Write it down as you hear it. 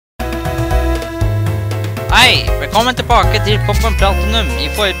Hei, velkommen tilbake til Popcorn Platinum. I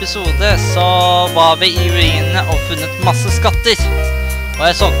forrige episode så var vi i ruinene og funnet masse skatter. Og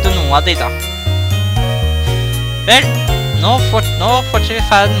jeg solgte noe av de da. Vel, nå fortsetter vi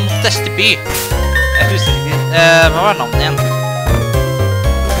ferden mot neste by. Jeg husker ikke, hva var navnet igjen?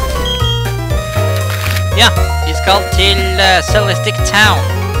 Ja, vi skal til Celestic Town.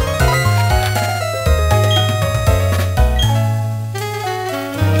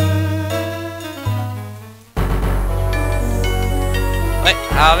 Oi,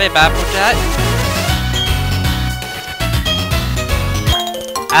 her har vi bær borte her.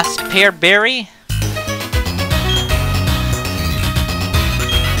 Asperberry.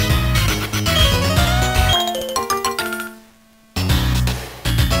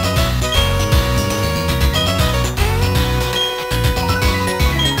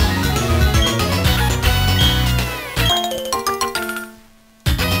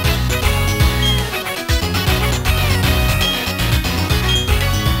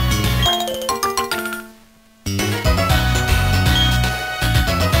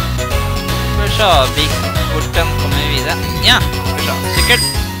 Så vi borten kommer vi videre. Ja, skal vi se. Sykkel.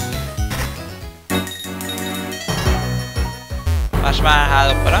 Hva som her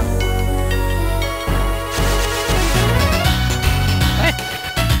oppe da? Oi.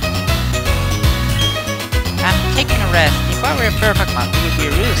 I'm taking a rest. If I were a perfect man, it would be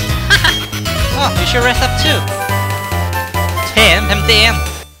a roost. Oh, you should rest up too. TM51.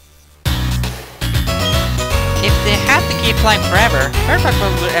 If they had to keep flying forever, Perfect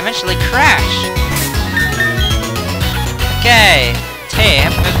World would eventually crash. Okay,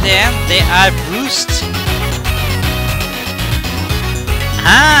 TM51, det boost.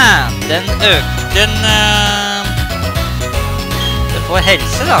 Ah, den får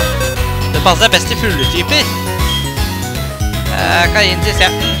helse da. Det passer best til fugletyper. Jeg kan gi den til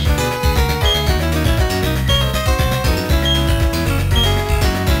setten.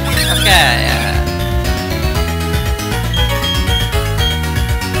 Okay.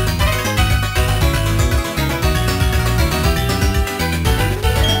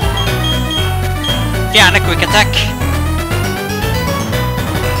 Fjerne quick attack.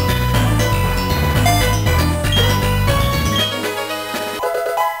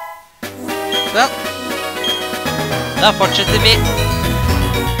 Sånn. Da fortsetter vi.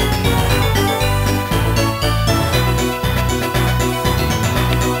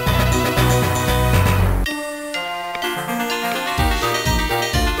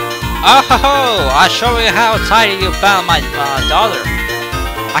 Oh, I'll show you how tidy you found my daughter.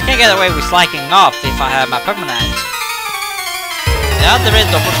 I can't get away with slacking off if I have my permanent. Ja, det blir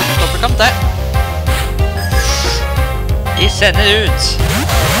dobbeltkamp der. De sender ut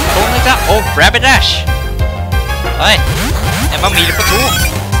Ponyta og Rapidash. Oi, jeg var mil på 2.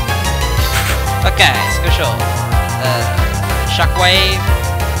 Ok, skal vi se. Shockwave.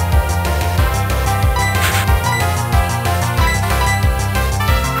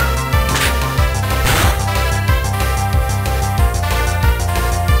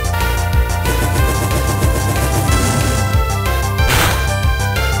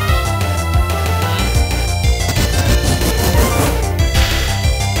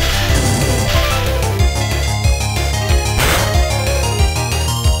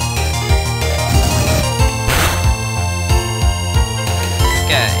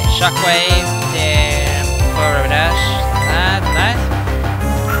 Shockwave til Forward Dash. That's nice.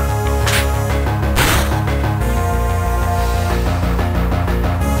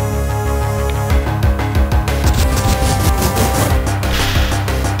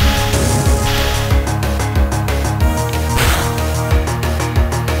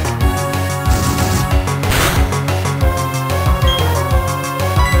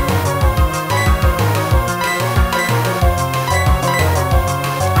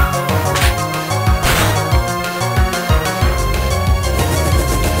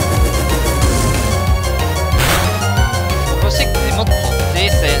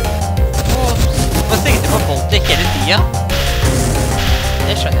 Ja,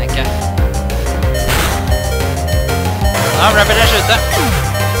 det skjønner jeg ikke. Ja, Rapidash ute.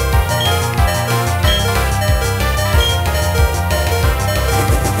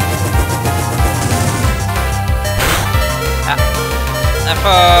 Ja, jeg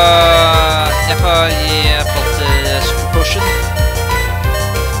får gi folk til Super-Potion.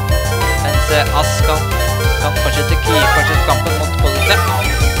 Mens Ass kan fortsette kampen mot Polite.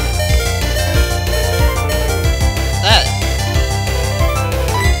 Der.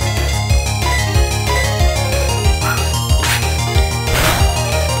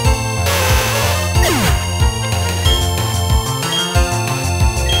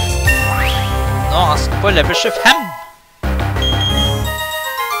 Nå på level 25.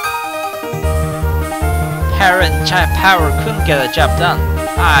 Parent child power couldn't get the job done.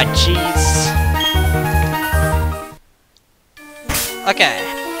 Ah, jeez. Okay.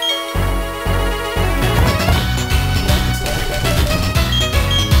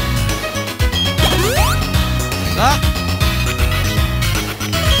 Så.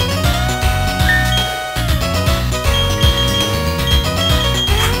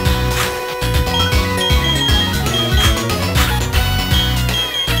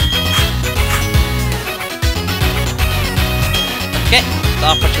 Ok, da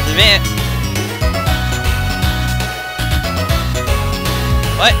fortsetter vi.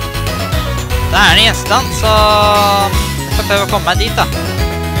 Oi, der er det en gjenstand, så jeg får prøve å komme meg dit da.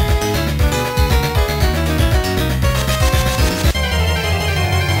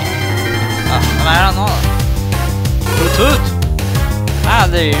 Ja, hvem er det nå da? Tut! Ja,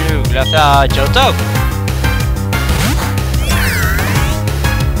 det er ruglet fra Johto.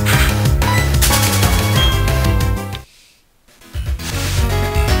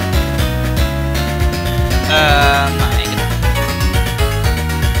 Nei, ikke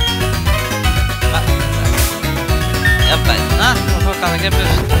jeg vet ikke, hvorfor kan jeg ikke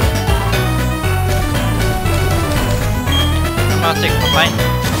booste? Jeg må trykke på feil.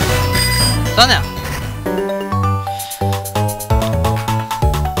 Sånn, ja.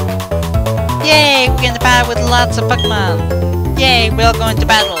 Yay, we're going to battle with lots of Pokemon. Yay, we're all going to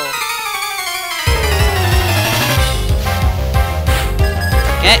battle.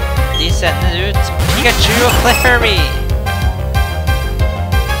 Ok, de sender ut Pikachu og Clefairy.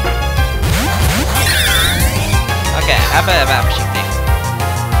 Ok, jeg bør være forsiktig.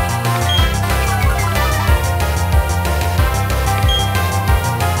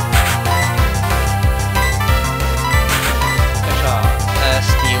 Skal vi se,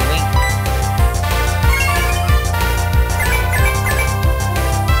 Stealing.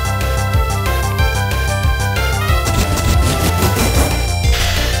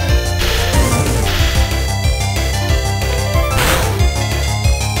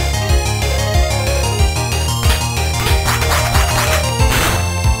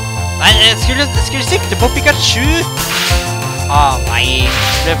 Jeg skulle sikte på Pikachu. Nei,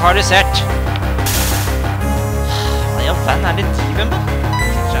 det ble paralysert. Hva i all verden er det driver med?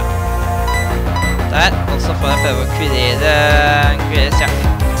 Der, og så får jeg prøve å kvirere stjernen.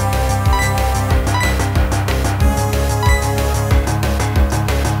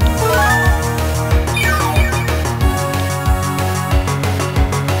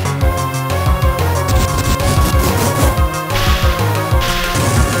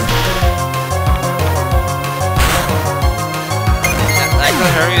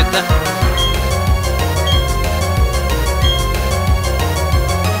 Her ute.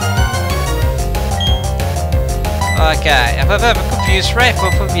 Ok, jeg får prøve Confuse Ray for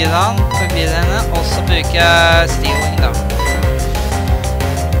å forvirre henne, og så bruker jeg Stealing da.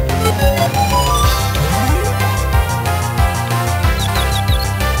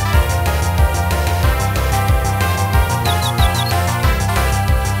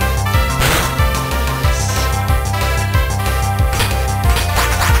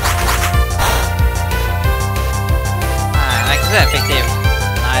 Effektiv.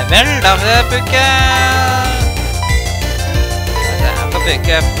 Nei vel, da får jeg bruke... Jeg får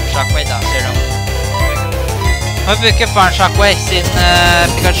bruke Shockwave da, ser du. Jeg får bruke Farn Shockwave siden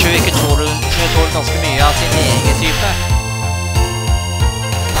Pikachu ikke tåler ganske mye av sin egen type.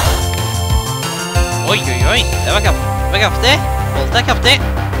 Oi, oi, oi, det var kraftig. Volt er kraftig.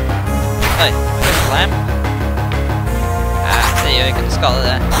 Oi, slime. Nei, det gjør ikke noe skade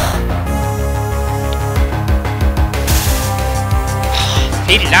det.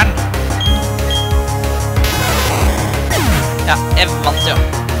 Filler'n! Ja, jeg vant jo.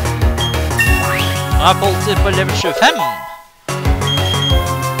 Nå er Bolter på level 25.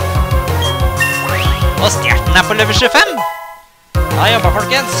 Og stjerten er på level 25. Bra jobba,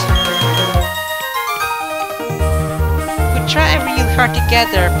 folkens. We tried real hard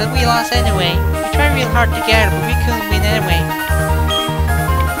together, but we lost anyway. We tried real hard together, but we couldn't win anyway.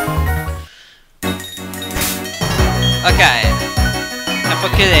 Ok. Jeg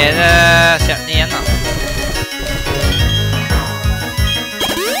får kurere stjernen igjen da.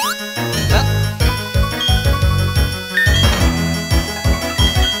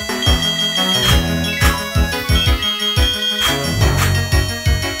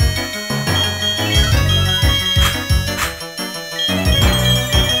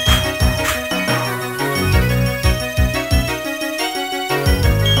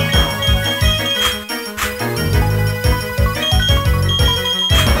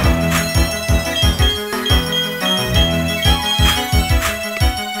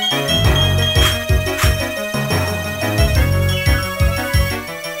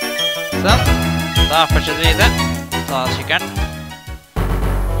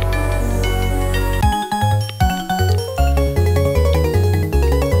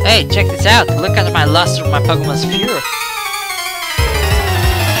 Hey, check this out. Look at my lust of my Pokemon's fury.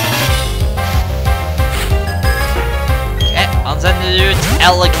 Okay, han sender ut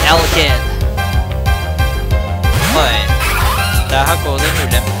Elkid. Oi. Det her går det en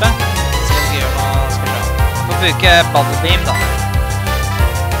ulempe. Skal vi gjøre noe? Skal vi se. Vi får bruke Bubble Beam da.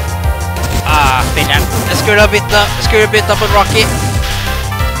 Filleren. Jeg skulle ha byttet på Rocky.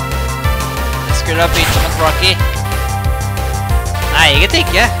 Nei, egentlig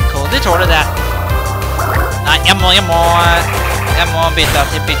ikke. Cody tåler det. Nei, jeg må bytte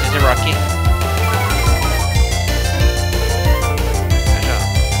til Rocky.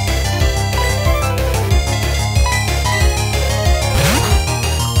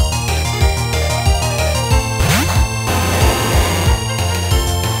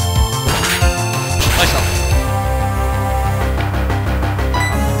 Oi, sånn.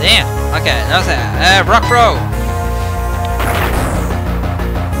 Det. Ok, la oss se. Rock Bro.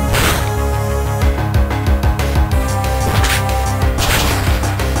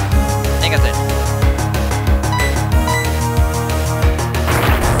 Negativ.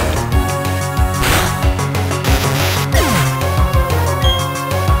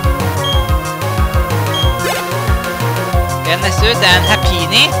 Ok, neste ut er en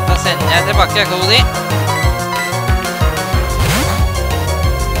Happini. Da sender jeg tilbake Cody.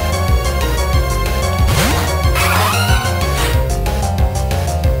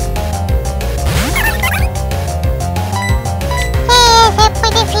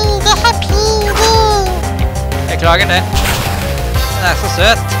 Beklager det. Den er så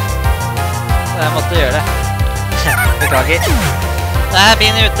søt. Så jeg måtte gjøre det. Beklager. Det er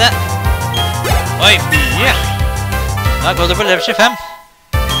bilen ute. Oi, mye. Da går det på level 25.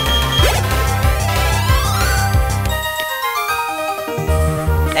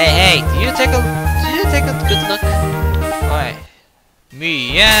 Hey, do you take a good look? Oi.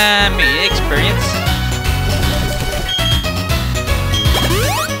 Mye experience.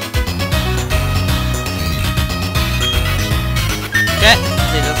 Ok,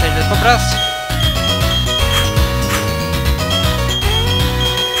 lille oss litt på plass.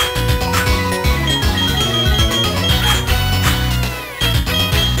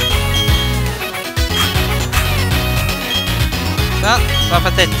 Sånn, så har vi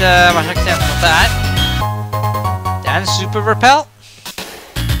fått litt hva slags gjenstand det er. Det er en Super Repel.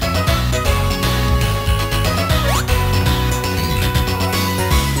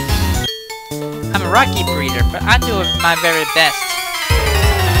 I'm a Rocky breeder, but I do my very best.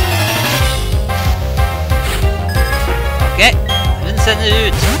 Ok, den sender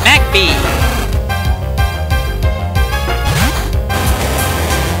ut Magpie.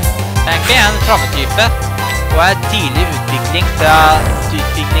 Magpie er en flammetype, og er tidlig utvikling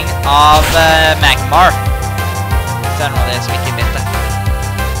av Magmar. Det er noe av det som ikke vet det.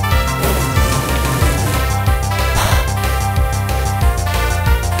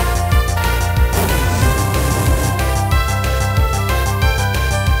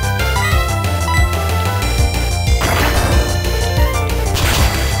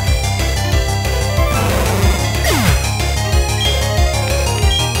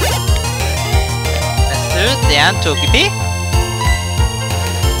 Det er en Togepi.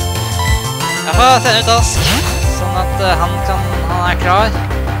 Jeg får sende ut Ask, sånn at han er klar.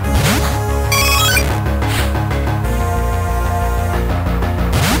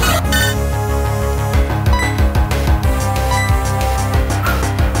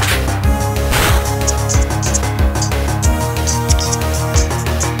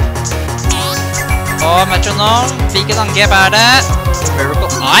 Og Metronom, hvilket angrep er det? Miracle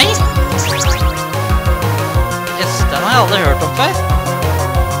Eye? Den har jeg aldri hørt om før.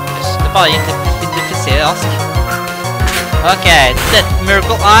 Det bare identifiserer Ask. Ok, dette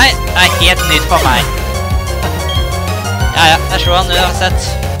Miracle Eye er helt nytt for meg. Ja, jeg slår han uansett.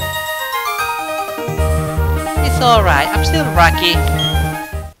 It's alright, I'm still Rocky.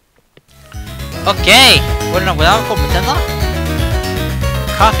 Ok, hvor langt har vi kommet til da?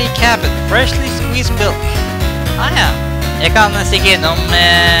 Coffee Cabin, freshly squeezed milk. Ja. Jeg kan stikke innom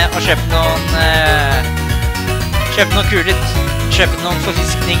og kjøpe noen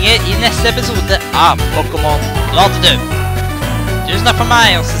forfiskninger i neste episode av Pokémon Platinum. Tusen takk for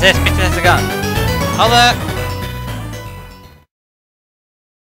meg, og så ses vi til neste gang. Ha det!